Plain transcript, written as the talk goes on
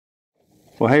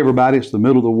Well, hey, everybody, it's the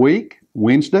middle of the week,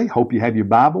 Wednesday. Hope you have your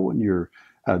Bible and your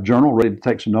journal ready to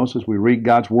take some notes as we read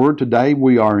God's Word. Today,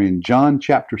 we are in John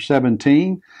chapter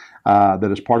 17.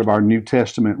 That is part of our New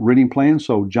Testament reading plan.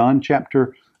 So, John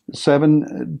chapter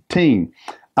 17.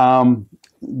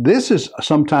 This is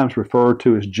sometimes referred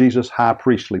to as Jesus' high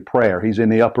priestly prayer. He's in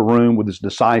the upper room with his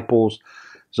disciples.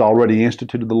 He's already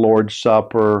instituted the Lord's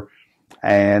Supper,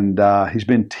 and he's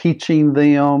been teaching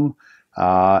them.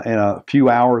 In a few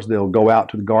hours, they'll go out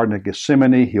to the Garden of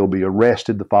Gethsemane. He'll be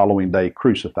arrested the following day,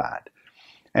 crucified.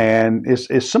 And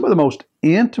it's some of the most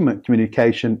intimate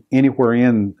communication anywhere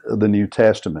in the New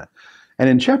Testament. And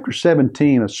in chapter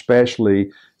 17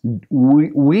 especially,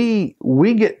 we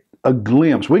get a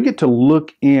glimpse. We get to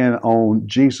look in on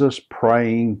Jesus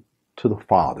praying to the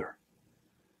Father.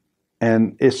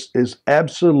 And it's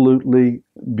absolutely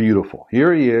beautiful.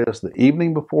 Here he is, the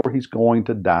evening before he's going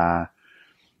to die,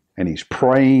 and he's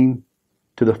praying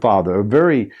to the Father. A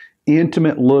very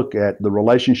intimate look at the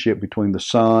relationship between the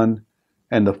Son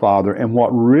and the Father. And what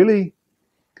really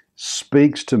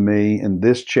speaks to me in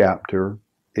this chapter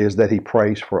is that he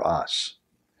prays for us.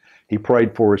 He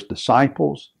prayed for his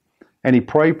disciples, and he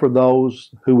prayed for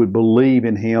those who would believe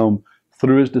in him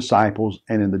through his disciples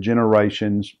and in the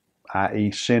generations, i.e.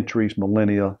 centuries,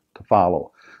 millennia to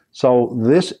follow. So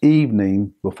this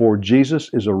evening, before Jesus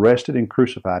is arrested and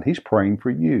crucified, he's praying for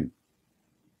you.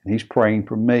 And he's praying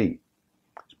for me.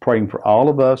 He's praying for all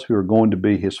of us who are going to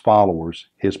be his followers,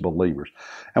 his believers.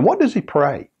 And what does he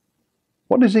pray?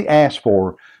 What does he ask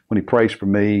for when he prays for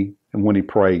me and when he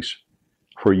prays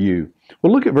for you?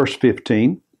 Well, look at verse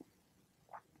 15.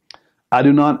 I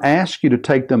do not ask you to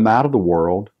take them out of the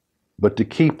world, but to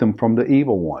keep them from the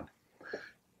evil one.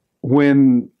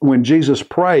 When Jesus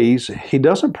prays, he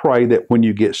doesn't pray that when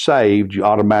you get saved, you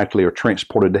automatically are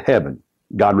transported to heaven.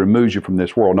 God removes you from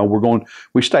this world. No,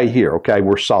 we stay here, okay?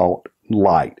 We're salt and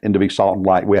light. And to be salt and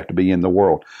light, we have to be in the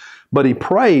world. But he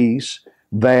prays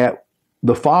that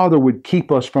the Father would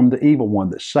keep us from the evil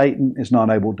one, that Satan is not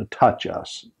able to touch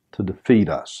us, to defeat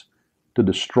us, to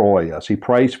destroy us. He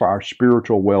prays for our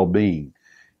spiritual well-being,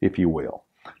 if you will.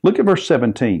 Look at verse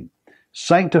 17.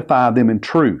 Sanctify them in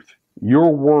truth.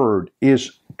 Your word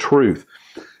is truth.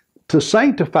 To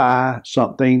sanctify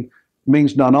something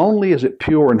means not only is it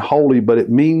pure and holy, but it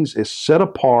means it's set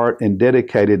apart and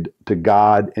dedicated to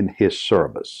God and his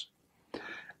service.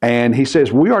 And he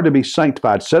says we are to be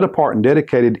sanctified, set apart and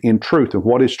dedicated in truth. And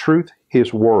what is truth?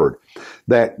 His word.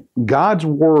 That God's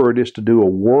word is to do a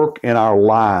work in our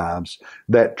lives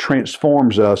that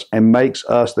transforms us and makes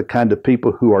us the kind of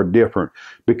people who are different.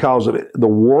 Because of the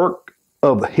work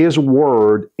of his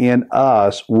word in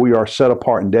us, we are set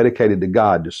apart and dedicated to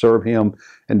God to serve him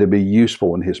and to be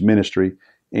useful in his ministry,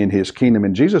 in his kingdom.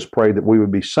 And Jesus prayed that we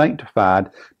would be sanctified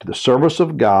to the service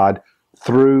of God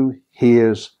through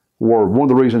his word. One of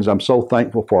the reasons I'm so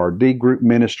thankful for our D group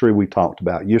ministry we talked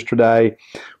about yesterday,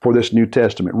 for this New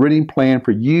Testament reading plan,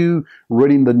 for you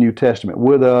reading the New Testament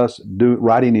with us,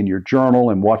 writing in your journal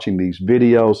and watching these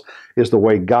videos, is the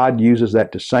way God uses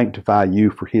that to sanctify you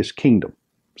for his kingdom.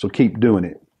 So keep doing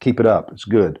it. Keep it up. It's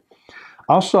good.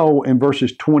 Also, in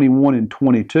verses 21 and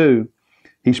 22,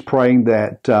 he's praying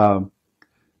that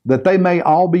they may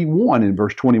all be one in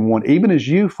verse 21, even as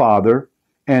you, Father,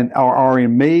 and are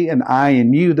in me and I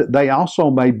in you, that they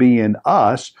also may be in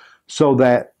us, so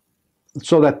that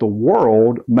the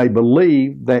world may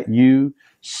believe that you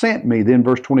sent me. Then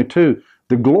verse 22,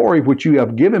 the glory which you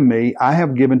have given me, I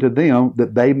have given to them,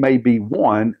 that they may be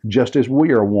one, just as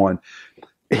we are one.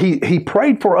 He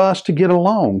prayed for us to get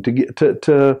along,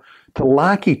 to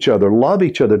like each other, love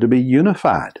each other, to be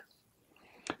unified.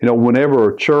 You know, whenever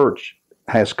a church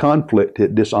has conflict,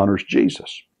 it dishonors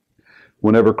Jesus.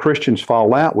 Whenever Christians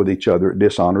fall out with each other, it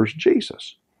dishonors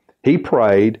Jesus. He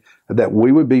prayed that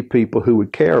we would be people who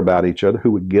would care about each other,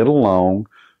 who would get along,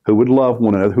 who would love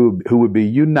one another, who would be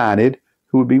united,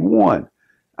 who would be one.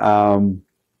 And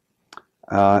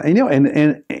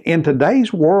in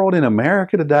today's world, in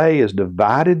America today, as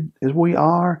divided as we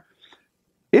are,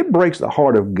 it breaks the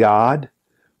heart of God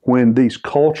when these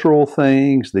cultural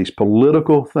things, these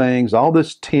political things, all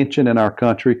this tension in our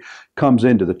country comes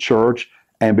into the church,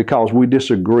 and because we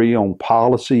disagree on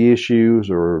policy issues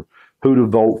or who to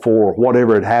vote for, or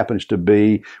whatever it happens to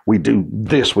be, we do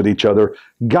this with each other.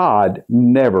 God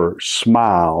never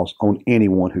smiles on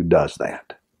anyone who does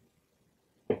that.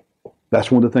 That's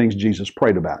one of the things Jesus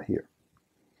prayed about here.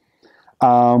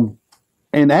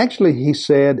 And actually, he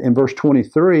said in verse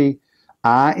 23,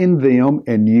 I in them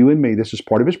and you in me. This is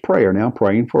part of his prayer now,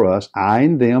 praying for us. I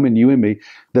in them and you in me,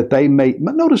 that they may,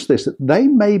 notice this, that they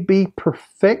may be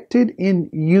perfected in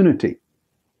unity.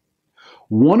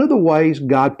 One of the ways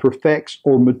God perfects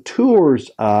or matures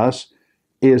us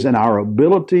is in our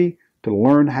ability to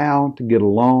learn how to get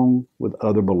along with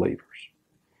other believers.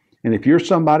 And if you're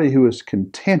somebody who is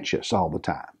contentious all the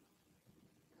time,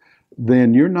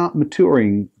 then you're not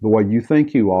maturing the way you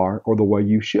think you are or the way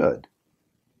you should.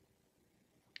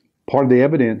 Part of the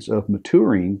evidence of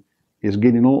maturing is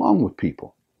getting along with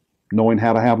people, knowing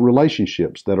how to have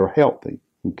relationships that are healthy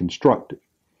and constructive.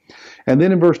 And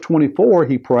then in verse 24,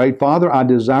 he prayed, Father, I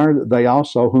desire that they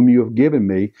also, whom you have given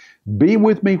me, be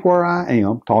with me where I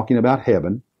am, talking about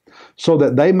heaven, so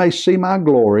that they may see my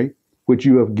glory, which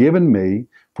you have given me,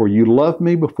 for you loved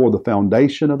me before the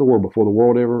foundation of the world, before the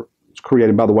world ever was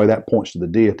created. By the way, that points to the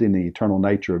deity and the eternal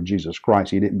nature of Jesus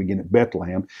Christ. He didn't begin at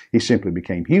Bethlehem. He simply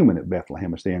became human at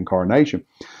Bethlehem. It's the incarnation.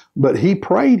 But he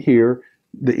prayed here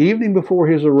the evening before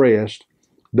his arrest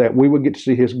that we would get to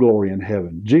see his glory in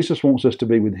heaven. Jesus wants us to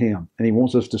be with him, and he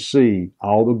wants us to see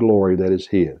all the glory that is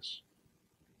his.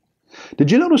 Did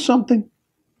you notice something?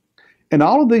 In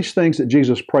all of these things that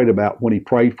Jesus prayed about when he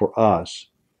prayed for us,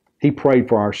 he prayed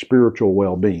for our spiritual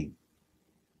well-being,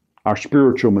 our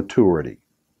spiritual maturity,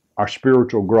 our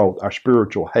spiritual growth, our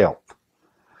spiritual health.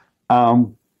 I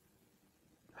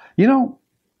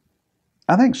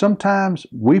think sometimes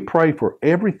we pray for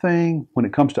everything when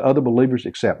it comes to other believers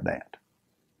except that.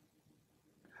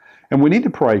 And we need to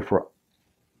pray for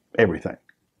everything.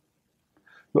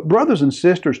 But brothers and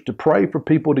sisters, to pray for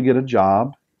people to get a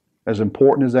job, as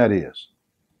important as that is,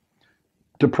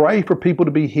 to pray for people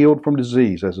to be healed from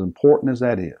disease, as important as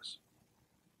that is,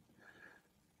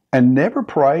 and never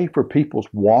pray for people's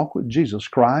walk with Jesus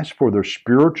Christ, for their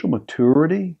spiritual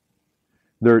maturity,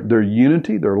 their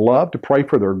unity, their love, to pray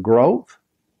for their growth,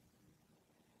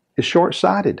 is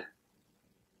short-sighted.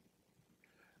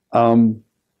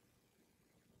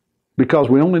 Because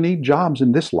we only need jobs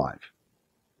in this life.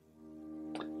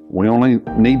 We only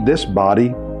need this body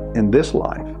in this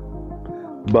life.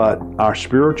 But our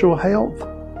spiritual health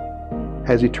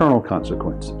has eternal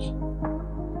consequences.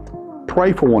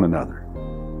 Pray for one another.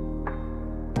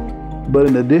 But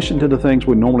in addition to the things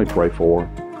we normally pray for,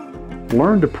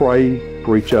 learn to pray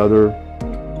for each other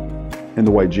in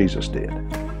the way Jesus did,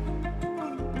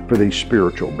 for these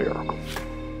spiritual miracles.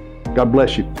 God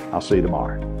bless you. I'll see you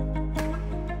tomorrow.